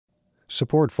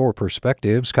Support for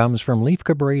Perspectives comes from Leif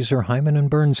Cabraser, Hyman and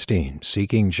Bernstein,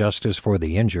 seeking justice for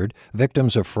the injured,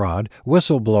 victims of fraud,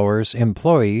 whistleblowers,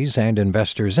 employees, and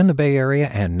investors in the Bay Area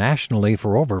and nationally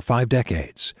for over 5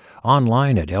 decades.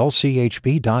 Online at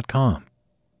lchb.com.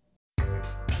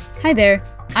 Hi there,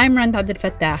 I'm Rand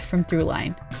Abdel-Fattah from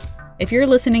Throughline. If you're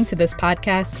listening to this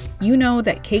podcast, you know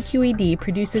that KQED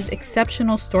produces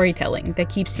exceptional storytelling that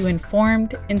keeps you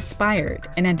informed, inspired,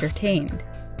 and entertained.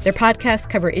 Their podcasts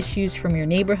cover issues from your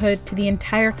neighborhood to the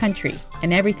entire country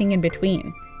and everything in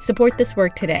between. Support this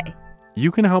work today.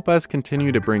 You can help us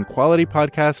continue to bring quality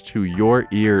podcasts to your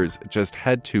ears. Just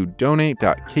head to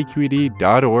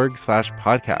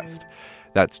donate.kqed.org/podcast.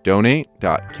 That's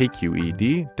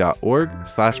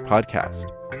donate.kqed.org/podcast.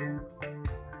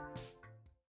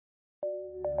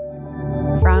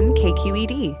 From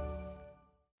KQED.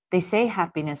 They say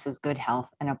happiness is good health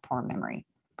and a poor memory.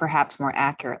 Perhaps more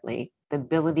accurately, the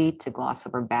ability to gloss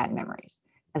over bad memories.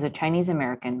 As a Chinese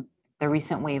American, the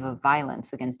recent wave of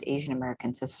violence against Asian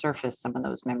Americans has surfaced some of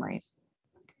those memories.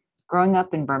 Growing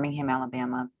up in Birmingham,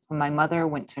 Alabama, when my mother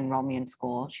went to enroll me in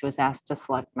school, she was asked to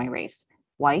select my race,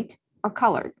 white or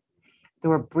colored.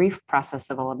 Through a brief process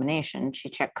of elimination, she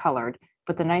checked colored,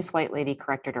 but the nice white lady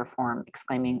corrected her form,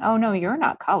 exclaiming, "Oh no, you're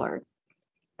not colored."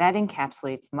 That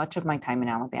encapsulates much of my time in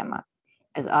Alabama,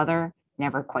 as other,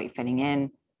 never quite fitting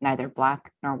in, neither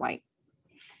black nor white.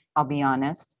 I'll be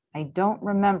honest, I don't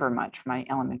remember much from my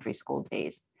elementary school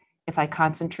days. If I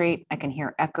concentrate, I can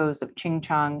hear echoes of ching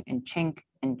chong and chink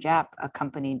and jap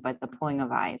accompanied by the pulling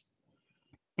of eyes.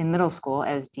 In middle school,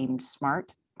 I was deemed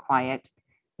smart, quiet,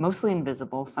 mostly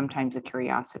invisible, sometimes a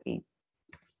curiosity.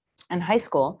 In high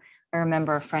school, I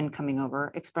remember a friend coming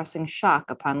over expressing shock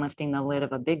upon lifting the lid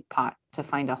of a big pot to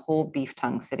find a whole beef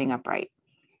tongue sitting upright,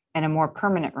 and a more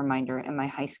permanent reminder in my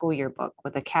high school yearbook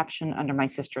with a caption under my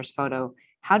sister's photo,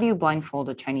 "How do you blindfold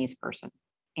a Chinese person?"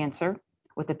 Answer,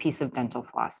 with a piece of dental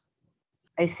floss.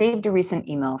 I saved a recent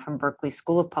email from Berkeley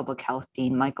School of Public Health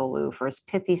Dean Michael Liu for his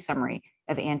pithy summary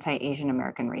of anti-Asian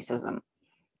American racism.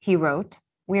 He wrote,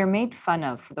 "We are made fun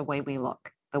of for the way we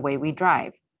look, the way we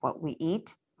drive, what we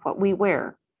eat, what we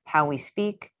wear, how we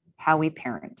speak, how we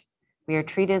parent. We are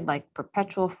treated like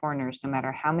perpetual foreigners no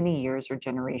matter how many years or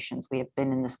generations we have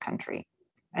been in this country,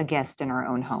 a guest in our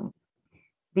own home."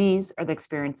 These are the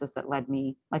experiences that led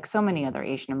me, like so many other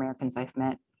Asian Americans I've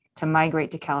met, to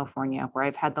migrate to California, where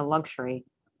I've had the luxury,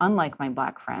 unlike my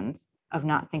Black friends, of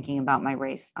not thinking about my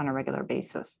race on a regular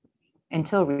basis.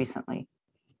 Until recently,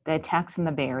 the attacks in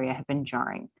the Bay Area have been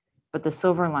jarring, but the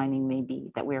silver lining may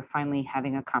be that we are finally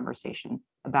having a conversation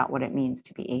about what it means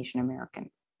to be Asian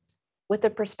American. With a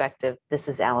perspective, this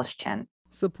is Alice Chen.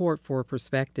 Support for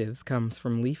Perspectives comes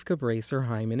from Leif Cabraser,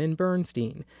 Hyman and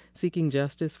Bernstein, seeking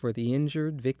justice for the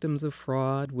injured, victims of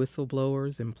fraud,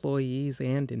 whistleblowers, employees,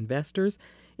 and investors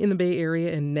in the Bay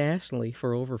Area and nationally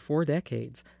for over 4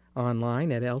 decades.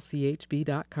 Online at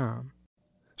lchb.com.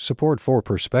 Support for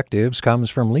Perspectives comes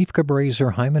from Leif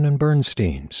Cabraser, Hyman and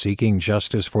Bernstein, seeking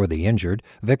justice for the injured,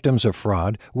 victims of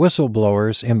fraud,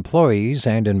 whistleblowers, employees,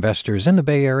 and investors in the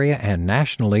Bay Area and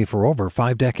nationally for over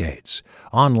 5 decades.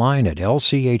 Online at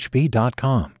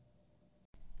lchb.com.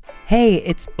 Hey,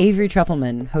 it's Avery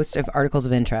Trufelman, host of Articles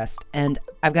of Interest, and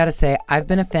I've got to say, I've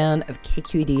been a fan of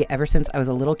KQED ever since I was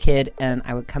a little kid and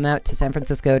I would come out to San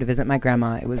Francisco to visit my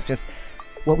grandma. It was just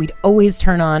what we'd always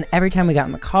turn on every time we got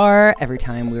in the car, every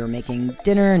time we were making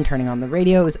dinner and turning on the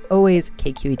radio. It was always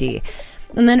KQED.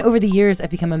 And then over the years, I've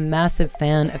become a massive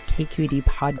fan of KQED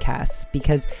podcasts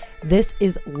because this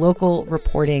is local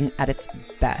reporting at its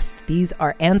best. These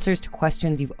are answers to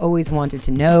questions you've always wanted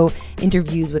to know,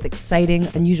 interviews with exciting,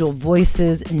 unusual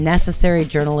voices, necessary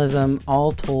journalism,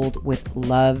 all told with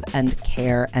love and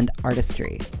care and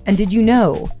artistry. And did you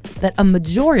know that a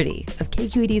majority of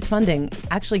KQED's funding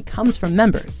actually comes from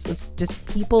members? It's just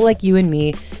people like you and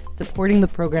me supporting the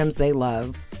programs they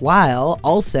love, while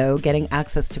also getting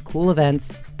access to cool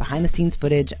events, behind-the-scenes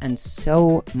footage, and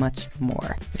so much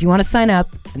more. If you want to sign up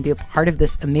and be a part of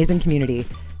this amazing community,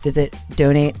 visit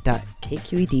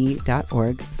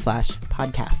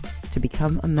donate.kqed.org/podcasts to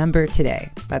become a member today.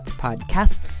 That's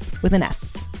podcasts with an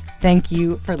S. Thank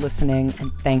you for listening,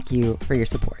 and thank you for your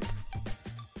support.